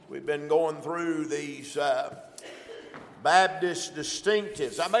We've been going through these Baptist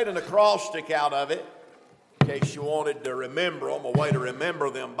distinctives. I made an acrostic out of it in case you wanted to remember them, a way to remember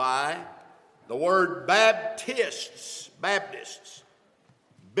them by. The word Baptists.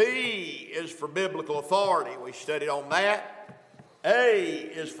 B is for biblical authority. We studied on that. A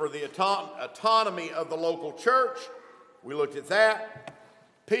is for the autonomy of the local church. We looked at that.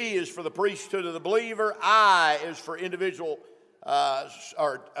 P is for the priesthood of the believer. I is for individual,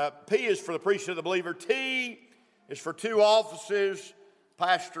 P is for the priesthood of the believer. T is for two offices,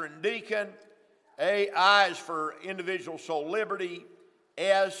 pastor and deacon. I is for individual soul liberty.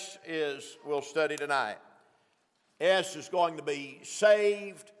 S is, we'll study tonight. S is going to be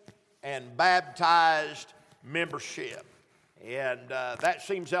saved and baptized membership. And that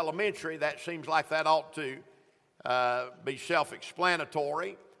seems elementary. That seems like that ought to be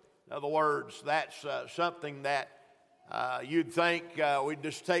self-explanatory. In other words, that's something that you'd think we'd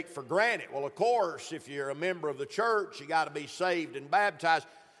just take for granted. Well, of course, if you're a member of the church, you got to be saved and baptized.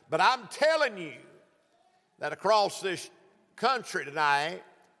 But I'm telling you that across this country tonight,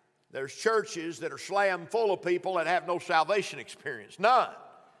 there's churches that are slam full of people that have no salvation experience. None.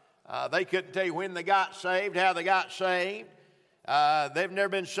 They couldn't tell you when they got saved, how they got saved. They've never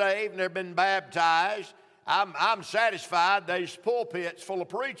been saved, never been baptized. I'm satisfied there's pulpits full of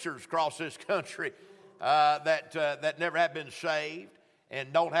preachers across this country that never have been saved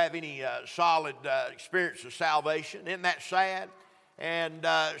and don't have any solid experience of salvation. Isn't that sad? And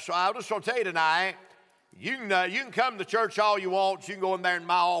so I just want to tell you tonight, you can come to church all you want. You can go in there in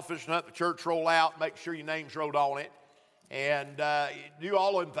my office and let the church roll out, make sure your name's wrote on it, and do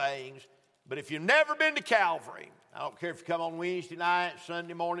all them things. But if you've never been to Calvary, I don't care if you come on Wednesday night,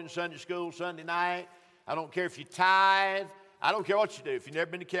 Sunday morning, Sunday school, Sunday night. I don't care if you tithe. I don't care what you do. If you've never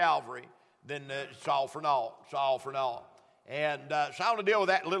been to Calvary, then it's all for naught. It's all for naught. And so I want to deal with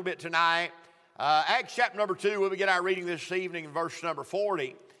that a little bit tonight. Acts chapter number 2, we'll begin our reading this evening in verse number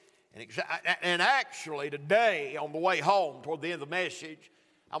 40. And actually today, on the way home, toward the end of the message,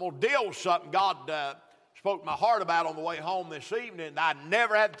 I'm going to deal with something God spoke to my heart about on the way home this evening that I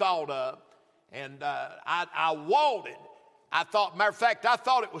never had thought of. And I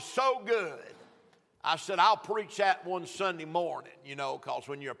thought it was so good. I said, I'll preach that one Sunday morning, because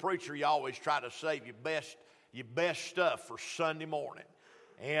when you're a preacher, you always try to save your best stuff for Sunday morning.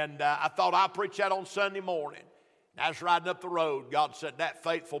 And I thought I'll preach that on Sunday morning. And I was riding up the road. God said, that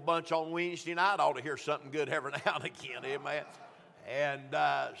faithful bunch on Wednesday night ought to hear something good every now and again, amen. And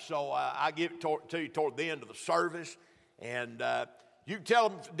so I give it to you toward the end of the service. And you can tell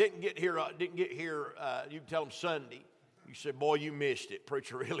them didn't get here. You can tell them Sunday. You said, boy, you missed it.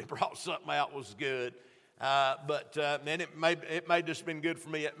 Preacher really brought something out. Was good. But it may just been good for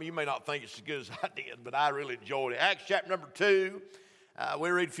me. You may not think it's as good as I did, but I really enjoyed it. Acts chapter number 2. We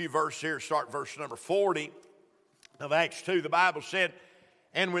read a few verses here. Start verse number 40 of Acts 2. The Bible said,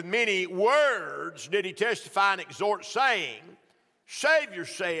 and with many words did he testify and exhort, saying, save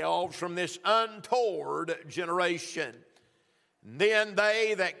yourselves from this untoward generation. Then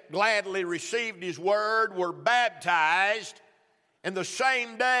they that gladly received his word were baptized, and the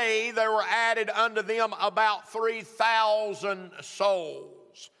same day there were added unto them about 3,000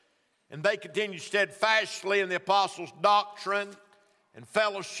 souls. And they continued steadfastly in the apostles' doctrine and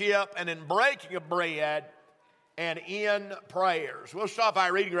fellowship and in breaking of bread and in prayers. We'll stop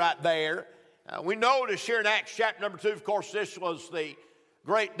our reading right there. We notice here in Acts chapter number 2, of course, this was the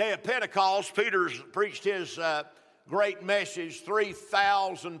great day of Pentecost. Peter's preached his great message.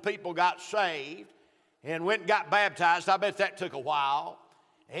 3,000 people got saved and went and got baptized. I bet that took a while.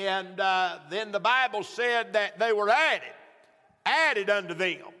 And then the Bible said that they were added unto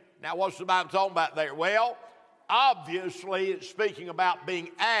them. Now, what's the Bible talking about there? Well, obviously, it's speaking about being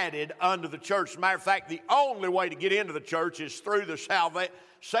added unto the church. As a matter of fact, the only way to get into the church is through the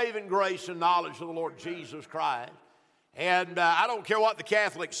saving grace and knowledge of the Lord Jesus Christ. And I don't care what the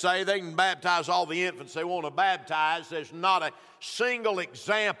Catholics say. They can baptize all the infants they want to baptize. There's not a single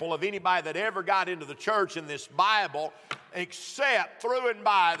example of anybody that ever got into the church in this Bible except through and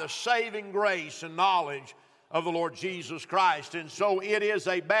by the saving grace and knowledge of the Lord Jesus Christ. And so it is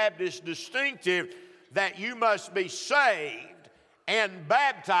a Baptist distinctive that you must be saved and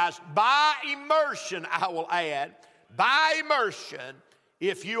baptized by immersion, I will add, by immersion,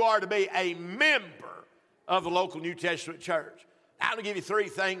 if you are to be a member of the local New Testament church. I'm going to give you 3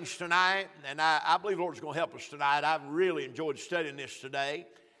 things tonight, and I believe the Lord's going to help us tonight. I've really enjoyed studying this today.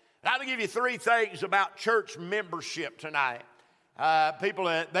 And I'm going to give you 3 things about church membership tonight. People,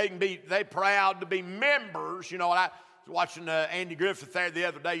 they're proud to be members. I was watching Andy Griffith there the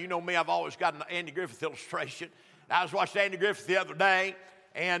other day. You know me, I've always got an Andy Griffith illustration. I was watching Andy Griffith the other day,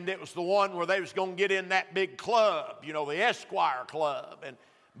 And it was the one where they was going to get in that big club, you know, the Esquire Club. And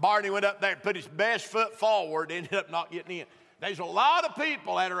Barney went up there and put his best foot forward, ended up not getting in. There's a lot of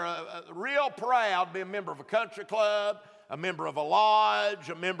people that are real proud to be a member of a country club, a member of a lodge,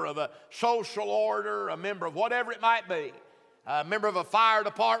 a member of a social order, a member of whatever it might be, a member of a fire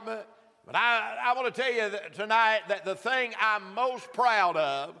department. But I want to tell you that tonight that the thing I'm most proud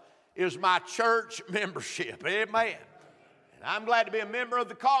of is my church membership. Amen. And I'm glad to be a member of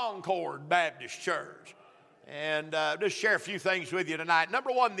the Concord Baptist Church. And just share a few things with you tonight.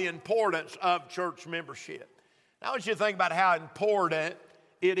 Number one, the importance of church membership. Now, I want you to think about how important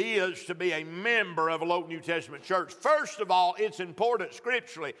it is to be a member of a local New Testament church. First of all, it's important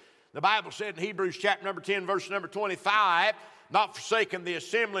scripturally. The Bible said in Hebrews chapter number 10, verse number 25, not forsaking the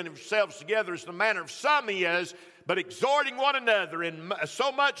assembling of yourselves together as the manner of some is, but exhorting one another, and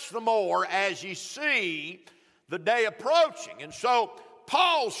so much the more as ye see the day approaching. And so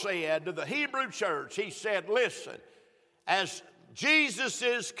Paul said to the Hebrew church, he said, listen, as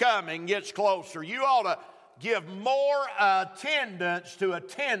Jesus' coming gets closer, you ought to give more attendance to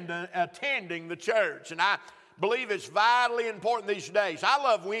attending the church. And I believe it's vitally important these days. I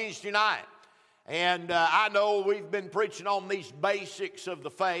love Wednesday night. And I know we've been preaching on these basics of the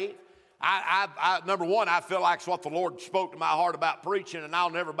faith. Number one, I feel like it's what the Lord spoke to my heart about preaching, and I'll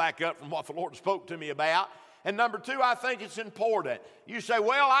never back up from what the Lord spoke to me about. And number two, I think it's important. You say,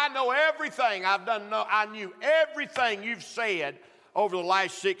 well, I know everything I've done. No, I knew everything you've said over the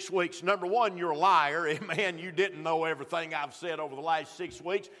last 6 weeks. Number one, you're a liar. Amen. You didn't know everything I've said over the last 6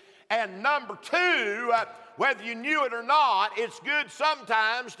 weeks. And number two, whether you knew it or not, it's good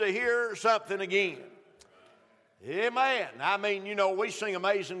sometimes to hear something again. Amen. I mean, you know, we sing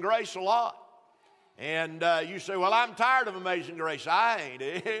Amazing Grace a lot. And you say, well, I'm tired of Amazing Grace. I ain't.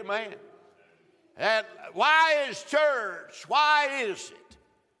 Amen. And why is church? Why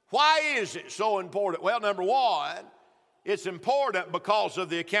is it so important? Well, number one, it's important because of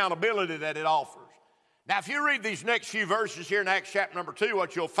the accountability that it offers. Now, if you read these next few verses here in Acts chapter number 2,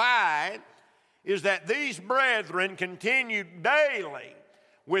 what you'll find is that these brethren continued daily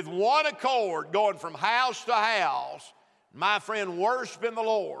with one accord, going from house to house, my friend, worshiping the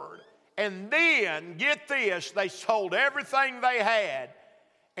Lord. And then, get this, they sold everything they had,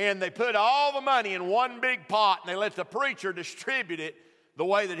 and they put all the money in one big pot, and they let the preacher distribute it the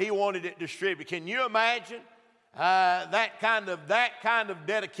way that he wanted it distributed. Can you imagine that kind of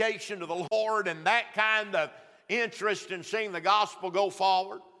dedication to the Lord and that kind of interest in seeing the gospel go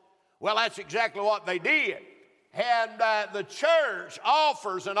forward? Well, that's exactly what they did. And the church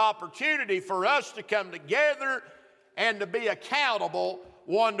offers an opportunity for us to come together and to be accountable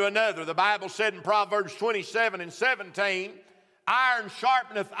one to another. The Bible said in Proverbs 27 and 17, iron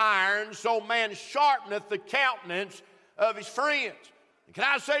sharpeneth iron, so man sharpeneth the countenance of his friends. And can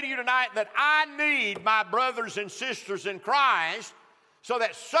I say to you tonight that I need my brothers and sisters in Christ so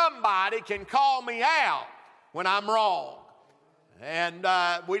that somebody can call me out when I'm wrong. And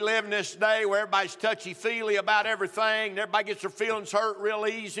we live in this day where everybody's touchy-feely about everything, and everybody gets their feelings hurt real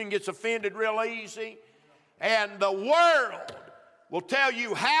easy and gets offended real easy. And the world will tell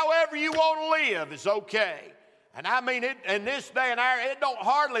you however you want to live is okay. And I mean, in this day and hour, it don't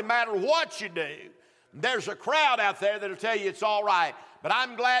hardly matter what you do. There's a crowd out there that'll tell you it's all right. But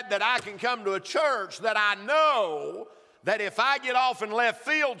I'm glad that I can come to a church that I know that if I get off in left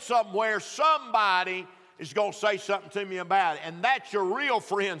field somewhere, somebody is going to say something to me about it. And that's your real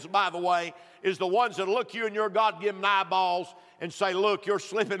friends, by the way, is the ones that look you in your God-given eyeballs and say, look, you're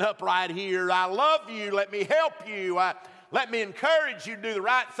slipping up right here. I love you. Let me help you. Let me encourage you to do the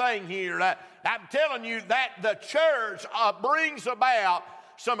right thing here. I'm telling you that the church brings about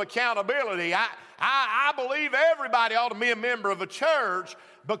some accountability. I believe everybody ought to be a member of a church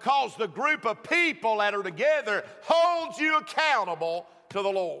because the group of people that are together holds you accountable to the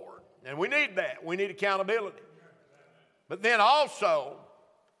Lord. And we need that. We need accountability. But then also,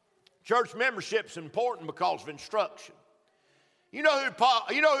 church membership is important because of instruction. You know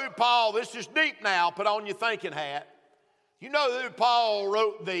who Paul, this is deep now, put on your thinking hat. You know who Paul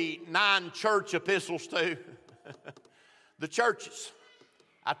wrote the 9 church epistles to? The churches.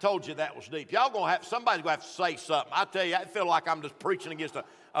 I told you that was deep. Somebody's going to have to say something. I tell you, I feel like I'm just preaching against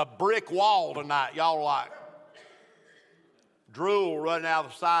a brick wall tonight. Y'all like drool running out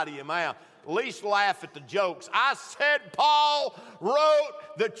of the side of your mouth. At least laugh at the jokes. I said Paul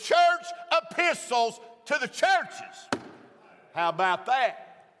wrote the church epistles to the churches. How about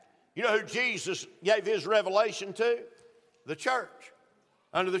that? You know who Jesus gave his revelation to? The church.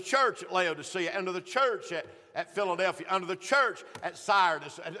 Under the church at Laodicea, under the church at Philadelphia, under the church at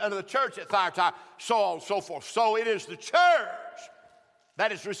Sardis, under the church at Thyatira, so on and so forth. So it is the church that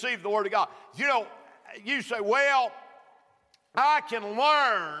has received the Word of God. You know, you say, well, I can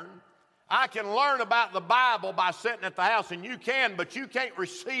learn about the Bible by sitting at the house, and you can, but you can't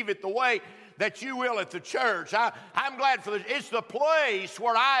receive it the way that you will at the church. I'm glad for this. It's the place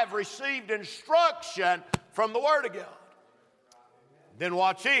where I have received instruction from the Word of God. Then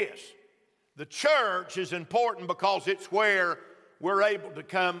watch this. The church is important because it's where we're able to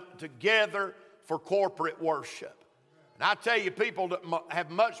come together for corporate worship. And I tell you, people that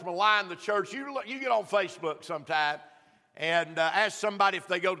have much maligned the church, you get on Facebook sometime and ask somebody if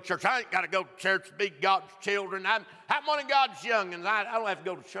they go to church. I ain't got to go to church to be God's children. I'm one of God's young'uns. I don't have to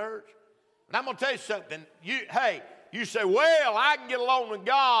go to church. And I'm going to tell you something. You say, well, I can get along with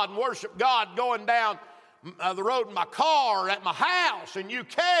God and worship God going down the road in my car or at my house, and you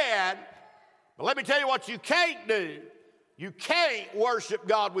can. But let me tell you what you can't do. You can't worship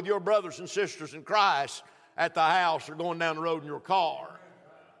God with your brothers and sisters in Christ at the house or going down the road in your car.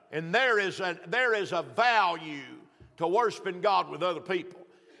 And there is a value to worshiping God with other people.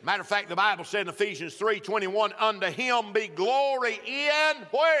 Matter of fact, the Bible said in Ephesians 3:21, unto him be glory in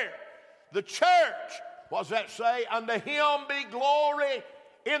where? The church. What does that say? Unto him be glory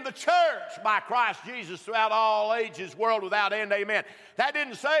in the church by Christ Jesus throughout all ages, world without end, amen. That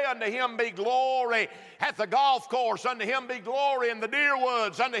didn't say unto him be glory at the golf course, unto him be glory in the deer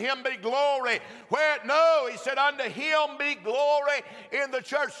woods, unto him be glory where, no, he said unto him be glory in the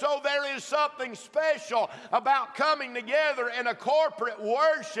church. So there is something special about coming together in a corporate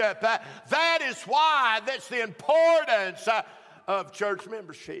worship. That is why that's the importance of church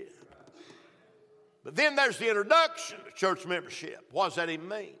membership. But then there's the introduction to church membership. What does that even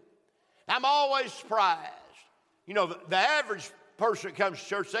mean? I'm always surprised. You know, the average person that comes to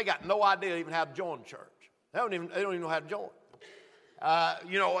church, they got no idea even how to join church. They don't even know how to join.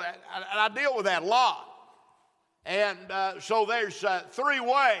 I deal with that a lot. And so there's 3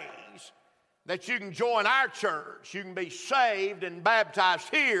 ways that you can join our church. You can be saved and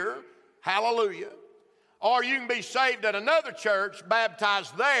baptized here. Hallelujah. Or you can be saved at another church,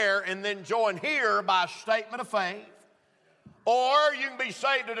 baptized there, and then join here by a statement of faith. Or you can be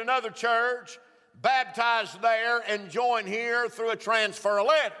saved at another church, baptized there, and join here through a transfer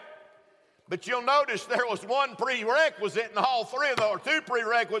letter. But you'll notice there was one prerequisite in all 3 of those, or 2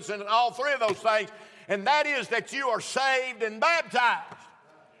 prerequisites in all 3 of those things, and that is that you are saved and baptized.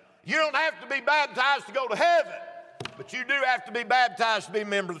 You don't have to be baptized to go to heaven, but you do have to be baptized to be a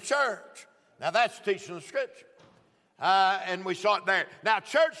member of the church. Now, that's teaching the Scripture. And we saw it there. Now, a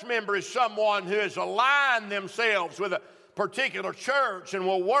church member is someone who has aligned themselves with a particular church and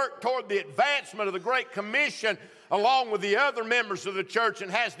will work toward the advancement of the Great Commission along with the other members of the church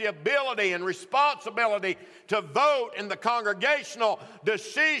and has the ability and responsibility to vote in the congregational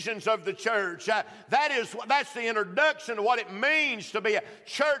decisions of the church. That's the introduction to what it means to be a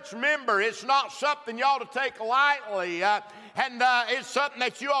church member. It's not something you ought to take lightly. It's something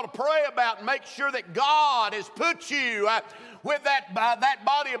that you ought to pray about and make sure that God has put you with that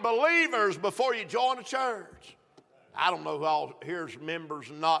body of believers before you join a church. I don't know who all here's members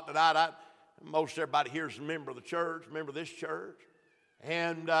and not that most everybody here is a member of the church, member of this church.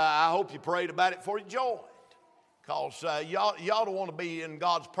 And I hope you prayed about it before you joined. Because you ought to want to be in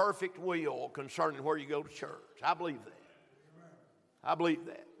God's perfect will concerning where you go to church. I believe that. I believe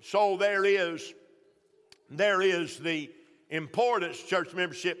that. So there is the importance of church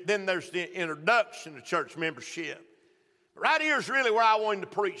membership. Then there's the introduction to church membership. Right here is really where I wanted to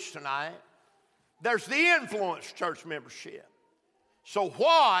preach tonight. There's the influence of church membership. So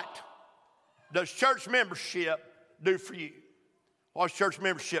what does church membership do for you? What does church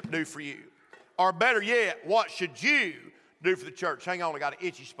membership do for you? Or better yet, what should you do for the church? Hang on, I got an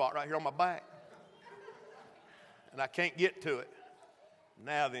itchy spot right here on my back. And I can't get to it.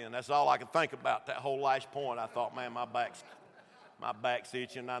 Now then, that's all I can think about, that whole last point. I thought, man, my back's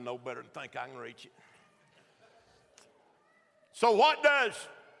itching. I know better than think I can reach it. So what does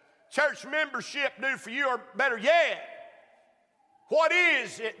church membership do for you? Or better yet, what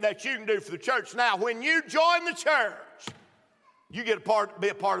is it that you can do for the church? Now, when you join the church, you get be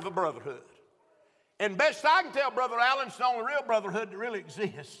a part of a brotherhood. And best I can tell, Brother Allen, it's the only real brotherhood that really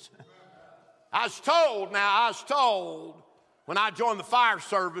exists. I was told when I joined the fire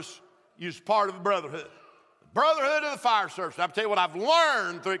service, you was part of the brotherhood. The brotherhood of the fire service. I'll tell you what I've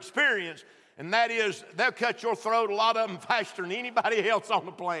learned through experience, and that is they'll cut your throat, a lot of them, faster than anybody else on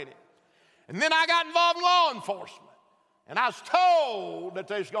the planet. And then I got involved in law enforcement. And I was told that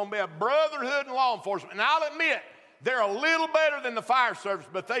there's going to be a brotherhood in law enforcement. And I'll admit, they're a little better than the fire service,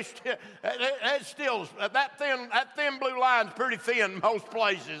 but that thin blue line's pretty thin in most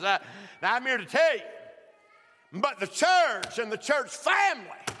places. Now, I'm here to tell you. But the church and the church family,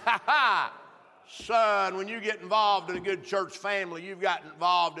 son, when you get involved in a good church family, you've gotten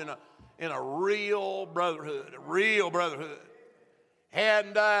involved in a real brotherhood,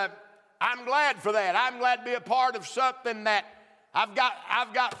 And I'm glad for that. I'm glad to be a part of something that I've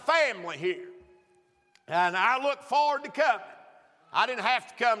got family here. And I look forward to coming. I didn't have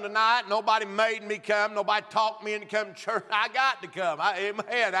to come tonight. Nobody made me come. Nobody talked me into coming to church. I got to come.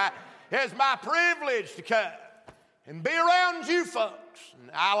 Amen. It's my privilege to come and be around you folks. And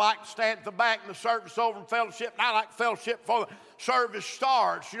I like to stand at the back in the service over in fellowship, and I like fellowship before the service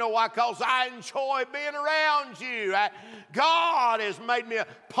starts. You know why? Because I enjoy being around you. God has made me a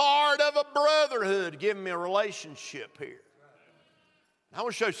part of a brotherhood, giving me a relationship here. I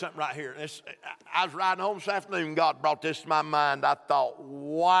want to show you something right here. I was riding home this afternoon. God brought this to my mind. I thought,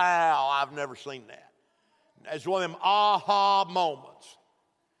 wow, I've never seen that. It's one of them aha moments.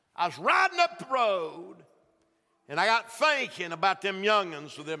 I was riding up the road, and I got thinking about them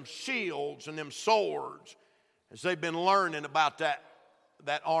young'uns with them shields and them swords as they've been learning about that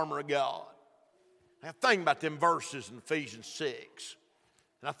armor of God. I got thinking about them verses in Ephesians 6.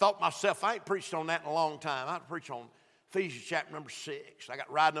 And I thought to myself, I ain't preached on that in a long time. I preach on Ephesians chapter number 6. I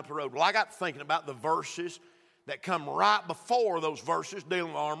got riding up the road. Well, I got thinking about the verses that come right before those verses dealing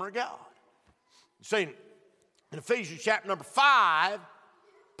with the armor of God. See, in Ephesians chapter number 5,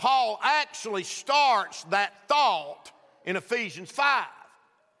 Paul actually starts that thought in Ephesians 5,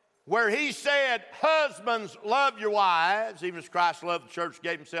 where he said, husbands, love your wives, even as Christ loved the church,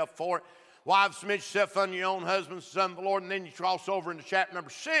 gave himself for it. Wives, submit yourself unto your own husbands, the Son of the Lord. And then you cross over into chapter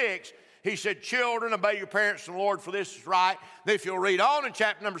number 6. He said, children, obey your parents in the Lord, for this is right. Then if you'll read on in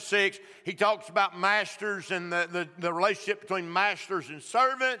chapter number 6, he talks about masters and the relationship between masters and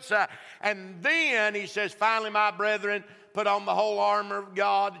servants. And then he says, finally, my brethren, put on the whole armor of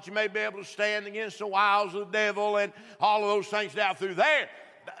God that you may be able to stand against the wiles of the devil and all of those things down through there.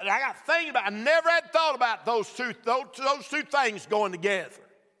 I got thinking about, I never had thought about those two things going together.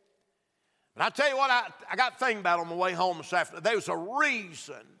 And I tell you what, I got thinking about on the way home this afternoon. There was a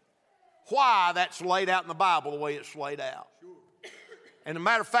reason why that's laid out in the Bible the way it's laid out. And as a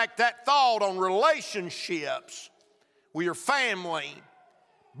matter of fact, that thought on relationships with your family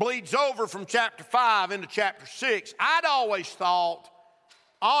bleeds over from chapter 5 into chapter 6. I'd always thought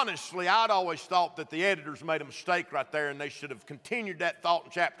that the editors made a mistake right there, and they should have continued that thought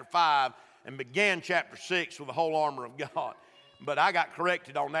in chapter 5 and began chapter 6 with the whole armor of God. But I got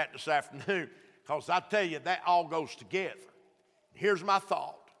corrected on that this afternoon, because I tell you, that all goes together. Here's my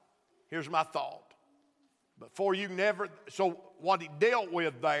thought. So what he dealt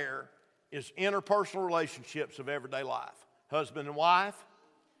with there is interpersonal relationships of everyday life. Husband and wife,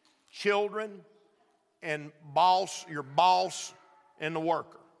 children, and your boss and the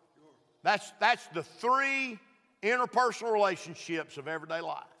worker. That's the three interpersonal relationships of everyday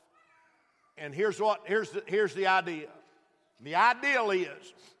life. And here's the idea. The ideal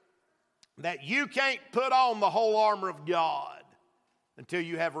is that you can't put on the whole armor of God until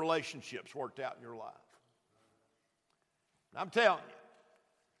you have relationships worked out in your life. I'm telling you,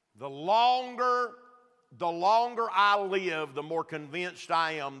 the longer I live, the more convinced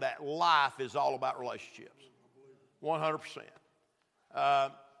I am that life is all about relationships. 100%. I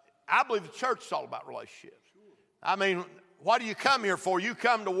believe the church is all about relationships. I mean, what do you come here for? You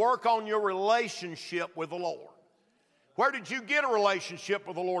come to work on your relationship with the Lord. Where did you get a relationship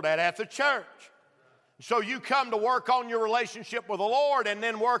with the Lord at? At the church. So you come to work on your relationship with the Lord, and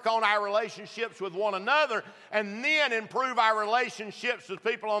then work on our relationships with one another, and then improve our relationships with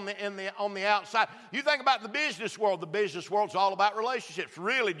people on the outside. You think about the business world. The business world's all about relationships.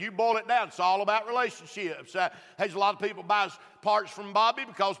 Really, you boil it down, it's all about relationships. There's a lot of people buy parts from Bobby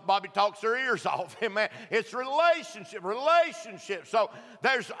because Bobby talks their ears off. Man, it's relationship. So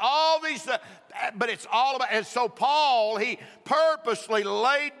there's all these, but it's all about, and so Paul, he purposely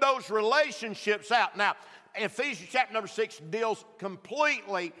laid those relationships out. Now, Ephesians chapter number 6 deals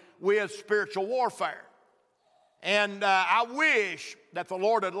completely with spiritual warfare. And I wish that the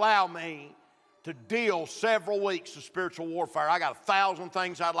Lord would allow me to deal several weeks of spiritual warfare. I got 1,000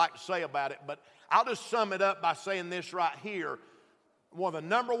 things I'd like to say about it, but I'll just sum it up by saying this right here. One of the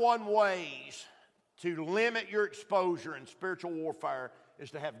number one ways to limit your exposure in spiritual warfare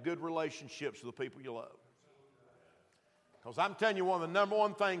is to have good relationships with the people you love. Because I'm telling you, one of the number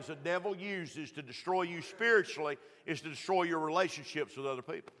one things the devil uses to destroy you spiritually is to destroy your relationships with other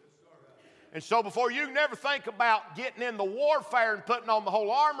people. And so before you can never think about getting in the warfare and putting on the whole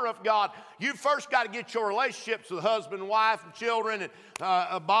armor of God, you first got to get your relationships with husband, wife, and children, and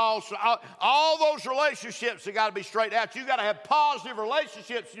a boss. All those relationships have got to be straightened out. You got to have positive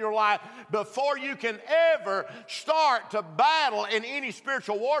relationships in your life before you can ever start to battle in any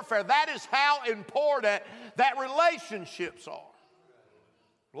spiritual warfare. That is how important that relationships are.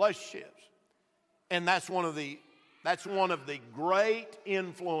 Relationships. And that's one of the great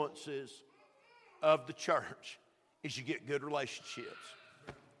influences of the church, is you get good relationships.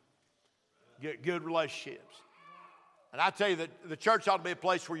 Get good relationships. And I tell you that the church ought to be a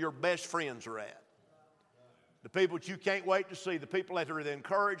place where your best friends are at. The people that you can't wait to see, the people that are the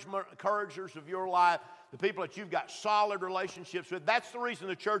encouragers of your life, the people that you've got solid relationships with. That's the reason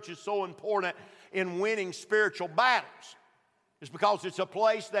the church is so important in winning spiritual battles. It's because it's a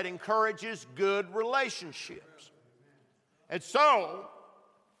place that encourages good relationships. And so,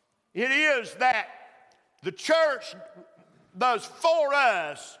 it is that the church does for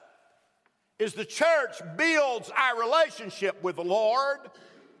us is the church builds our relationship with the Lord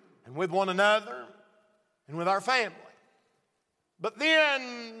and with one another and with our family. But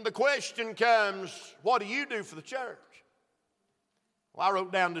then the question comes, what do you do for the church? Well, I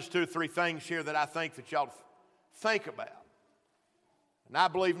wrote down just 2 or 3 things here that I think that y'all think about. And I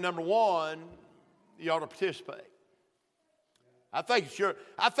believe, number one, you ought to participate. I think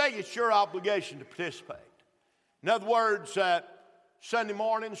it's your obligation to participate. In other words, Sunday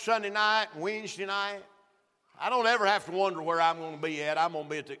morning, Sunday night, Wednesday night, I don't ever have to wonder where I'm going to be at. I'm going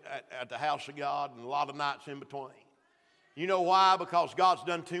to be at the house of God and a lot of nights in between. You know why? Because God's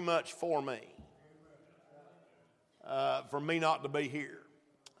done too much for me not to be here.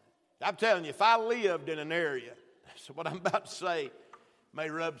 I'm telling you, if I lived in an area, so what I'm about to say may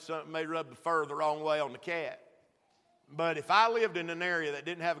rub the fur the wrong way on the cat. But if I lived in an area that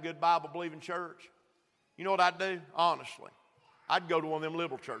didn't have a good Bible-believing church, you know what I'd do? Honestly, I'd go to one of them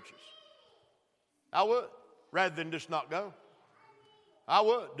liberal churches. I would, rather than just not go. I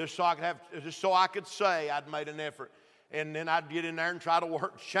would, just so I could say I'd made an effort. And then I'd get in there and try to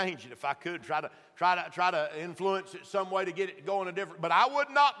work to change it if I could. Try to influence it some way to get it going a different. But I would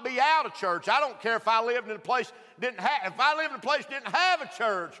not be out of church. I don't care if I lived in a place didn't have a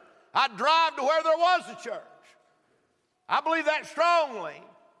church. I'd drive to where there was a church. I believe that strongly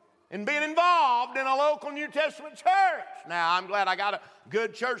in being involved in a local New Testament church. Now, I'm glad I got a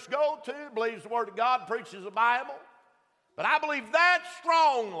good church to go to that believes the Word of God, preaches the Bible. But I believe that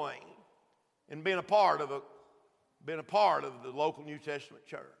strongly in being a part of the local New Testament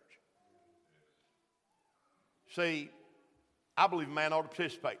church. See, I believe a man ought to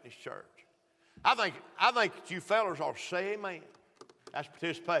participate in this church. I think that you fellas ought to say amen. That's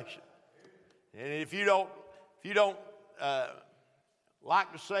participation. And if you don't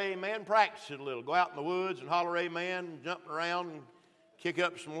like to say amen, practice it a little. Go out in the woods and holler amen, jump around and kick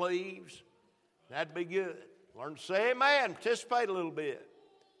up some leaves. That'd be good. Learn to say amen, participate a little bit.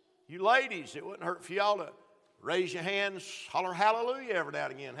 You ladies, it wouldn't hurt for y'all to raise your hands, holler hallelujah every now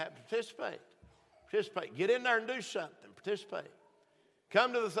and again. Participate. Get in there and do something. Participate.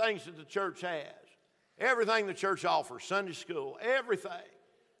 Come to the things that the church has. Everything the church offers, Sunday school, everything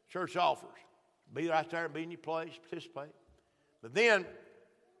church offers. Be right there and be in your place, participate. But then,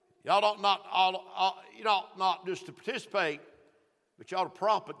 y'all ought not just to participate, but you ought to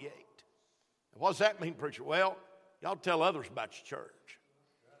propagate. What does that mean, preacher? Well, y'all tell others about your church.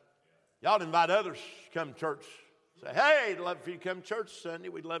 Y'all invite others to come to church. Say, hey, I'd love for you to come to church Sunday.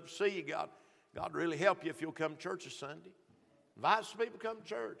 We'd love to see you. God really help you if you'll come to church this Sunday. Invite some people to come to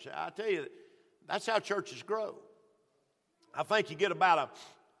church. I tell you, that's how churches grow. I think you get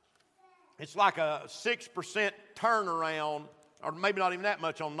it's like a 6% turnaround, or maybe not even that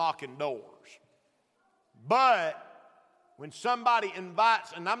much on knocking doors. But when somebody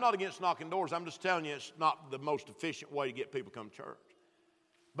invites, and I'm not against knocking doors, I'm just telling you it's not the most efficient way to get people to come to church.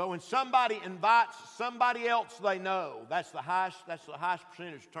 But when somebody invites somebody else they know, that's the highest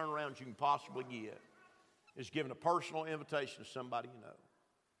percentage of turnarounds you can possibly get, is giving a personal invitation to somebody you know.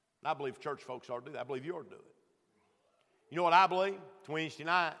 And I believe church folks ought to do that. I believe you ought to do it. You know what I believe? It's Wednesday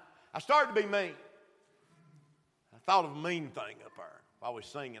night. I started to be mean. I thought of a mean thing up there while I was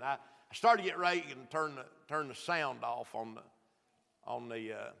singing. I started to get ready and turn the sound off on the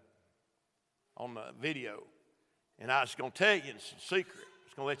video. And I was going to tell you it's a secret. I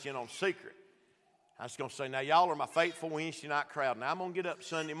was going to let you in on a secret. I was going to say, now y'all are my faithful Wednesday night crowd. Now I'm going to get up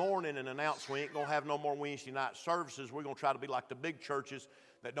Sunday morning and announce we ain't going to have no more Wednesday night services. We're going to try to be like the big churches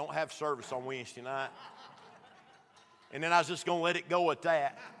that don't have service on Wednesday night. And then I was just going to let it go at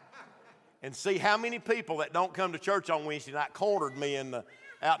that. And see how many people that don't come to church on Wednesday night cornered me in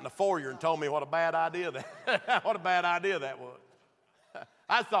out in the foyer and told me what a bad idea that what a bad idea that was.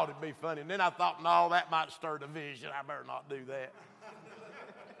 I thought it'd be funny, and then I thought, no, that might stir division. I better not do that.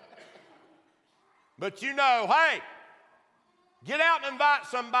 But you know, hey, get out and invite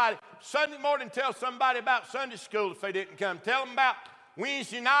somebody. Sunday morning, tell somebody about Sunday school if they didn't come. Tell them about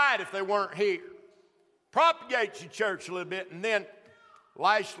Wednesday night if they weren't here. Propagate your church a little bit, and then,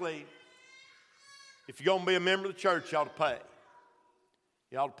 lastly, if you're going to be a member of the church, you ought to pay.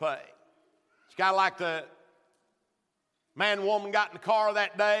 You ought to pay. It's kind of like the man and woman got in the car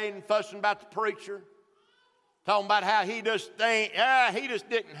that day and fussing about the preacher, talking about how he just didn't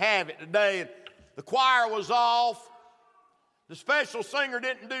have it today, and the choir was off, the special singer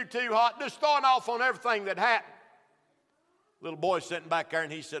didn't do too hot, just throwing off on everything that happened. Little boy sitting back there,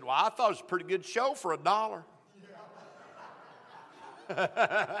 and he said, well, I thought it was a pretty good show for $1.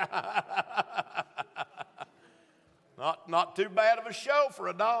 Not too bad of a show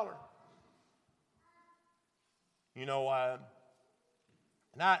for $1. You know, I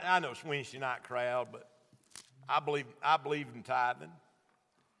know it's Wednesday night crowd, but I believe in tithing.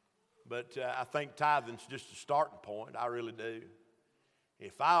 But I think tithing's just a starting point. I really do.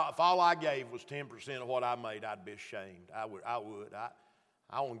 If all I gave was 10% of what I made, I'd be ashamed. I would.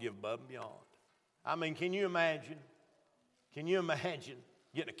 I want to give above and beyond. I mean, can you imagine? Can you imagine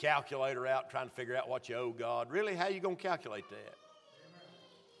getting a calculator out trying to figure out what you owe God? Really, how are you going to calculate that?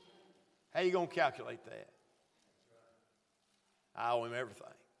 How are you going to calculate that? I owe him everything.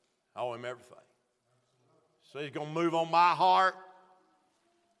 I owe him everything. So he's going to move on my heart,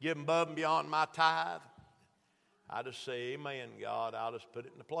 give him above and beyond my tithe. I just say, amen, God. I'll just put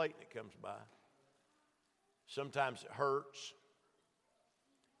it in the plate and it comes by. Sometimes it hurts.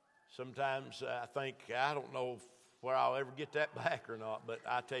 Sometimes I think, I don't know where I'll ever get that back or not, but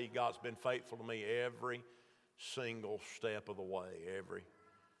I tell you, God's been faithful to me every single step of the way, every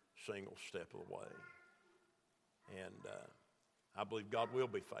single step of the way. And I believe God will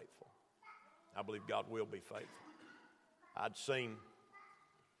be faithful. I believe God will be faithful.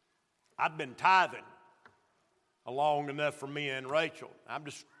 I'd been tithing long enough for me and Rachel. I'm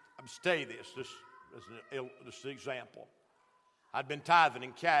just telling you this as an example. I'd been tithing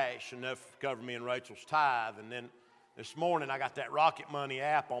in cash enough to cover me and Rachel's tithe, and then this morning I got that Rocket Money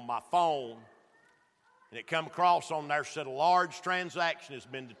app on my phone, and it come across on there, said a large transaction has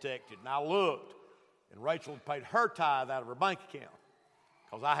been detected. And I looked, and Rachel had paid her tithe out of her bank account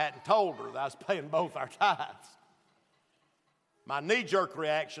because I hadn't told her that I was paying both our tithes. My knee-jerk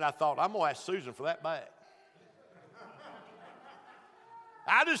reaction, I thought, I'm going to ask Susan for that back.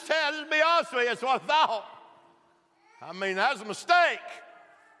 I just be honest with you, that's what I thought. I mean, that was a mistake.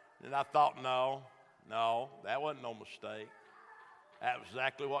 And I thought, no, that wasn't no mistake. That was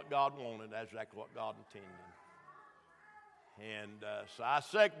exactly what God wanted. That's exactly what God intended. And so I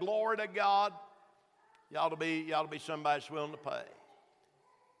said, glory to God. You ought to be somebody that's willing to pay.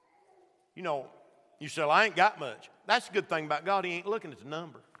 You know, you say, well, I ain't got much. That's the good thing about God. He ain't looking at the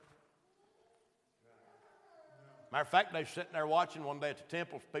number. Matter of fact, they were sitting there watching one day at the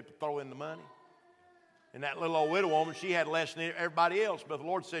temple, people throw in the money. And that little old widow woman, she had less than everybody else, but the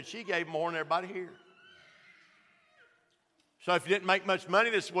Lord said she gave more than everybody here. So if you didn't make much money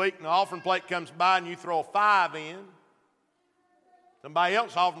this week and the offering plate comes by and you throw a $5 in, somebody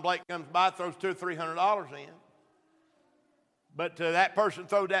else's offering plate comes by, throws $200 or $300 in. But that person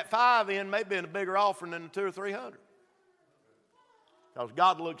throwed that $5 in, may be in a bigger offering than the $200 or $300. Because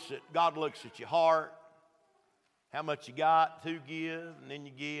God looks at your heart, how much you got to give, and then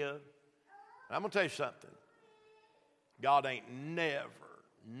you give. And I'm going to tell you something. God ain't never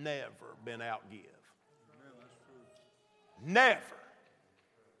been outgive. Never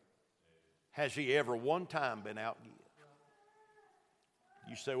has he ever one time been outgive.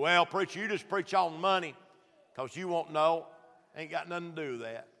 You say, well, preacher, you just preach on money because you won't know. Ain't got nothing to do with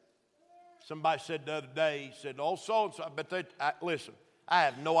that. Somebody said the other day, he said, oh, so-and-so, but listen, I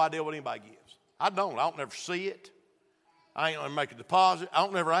have no idea what anybody gives. I don't never see it. I ain't going to make a deposit. I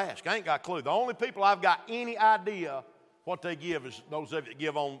don't never ask. I ain't got a clue. The only people I've got any idea what they give is those of you that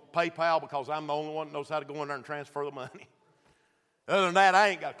give on PayPal, because I'm the only one that knows how to go in there and transfer the money. Other than that, I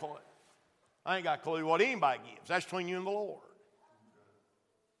ain't got a clue. I ain't got a clue what anybody gives. That's between you and the Lord.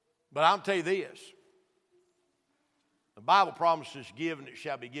 But I'll tell you this. The Bible promises, give and it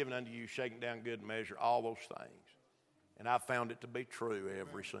shall be given unto you, shaking down good measure, all those things. And I found it to be true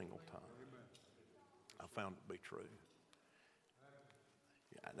every single time. I found it to be true.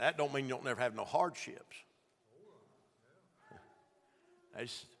 That don't mean you don't never have no hardships.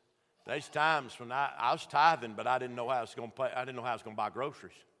 There's times when I was tithing, but I didn't know how I was going to pay. I didn't know how I was going to buy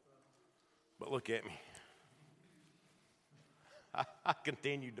groceries. But look at me. I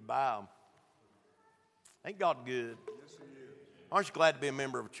continued to buy them. Ain't God good? Aren't you glad to be a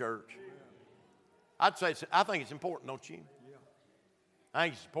member of a church? I think it's important, don't you? I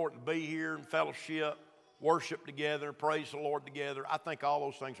think it's important to be here and fellowship, worship together, praise the Lord together. I think all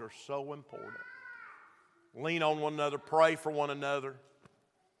those things are so important. Lean on one another, pray for one another.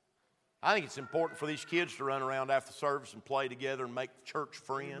 I think it's important for these kids to run around after service and play together and make church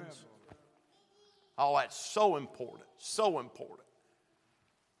friends. All that's so important, so important.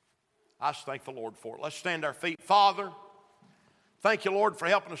 I just thank the Lord for it. Let's stand to our feet. Father, thank you, Lord, for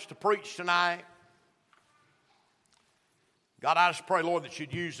helping us to preach tonight. God, I just pray, Lord, that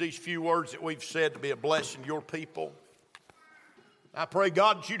you'd use these few words that we've said to be a blessing to your people. I pray,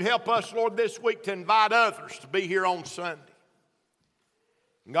 God, that you'd help us, Lord, this week to invite others to be here on Sunday.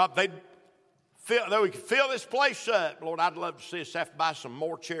 And God, that we could fill this place up. Lord, I'd love to see us have to buy some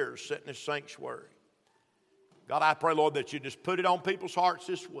more chairs set in this sanctuary. God, I pray, Lord, that you just put it on people's hearts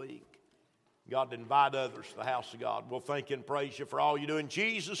this week. God, to invite others to the house of God. We'll thank you and praise you for all you do in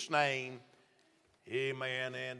Jesus' name. Amen and